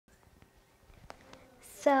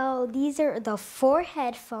So these are the 4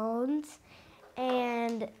 headphones,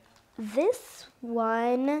 and this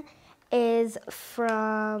one is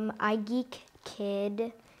from iGeek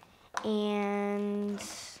Kid, and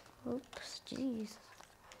oops, jeez.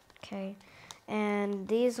 Okay, and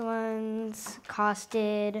these ones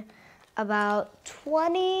costed about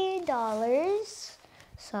 $20.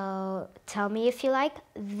 So tell me if you like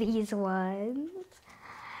these ones.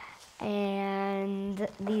 And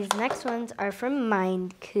these next ones are from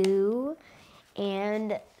Mindcoo,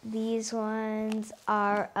 and these ones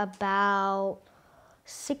are about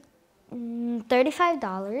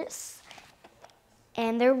 $35,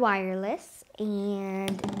 and they're wireless.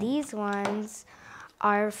 And these ones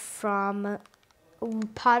are from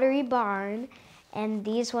Pottery Barn, and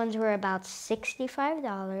these ones were about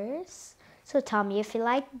 $65. So tell me if you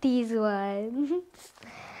like these ones.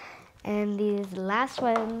 And these last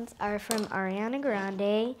ones are from Ariana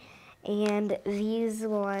Grande, and these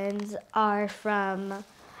ones are from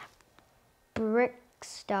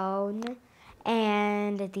Brickstone,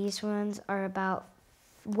 and these ones are about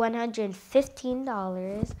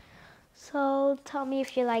 $115. So tell me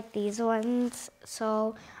if you like these ones.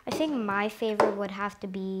 So I think my favorite would have to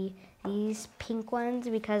be these pink ones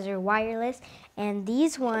because they're wireless, and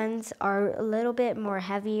these ones are a little bit more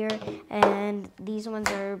heavier, and these ones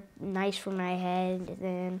are nice for my head,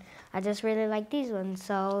 and I just really like these ones.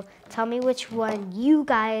 So tell me which one you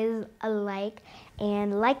guys like,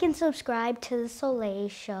 and like and subscribe to the Soleil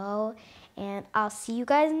show, and I'll see you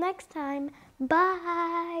guys next time.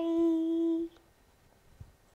 Bye.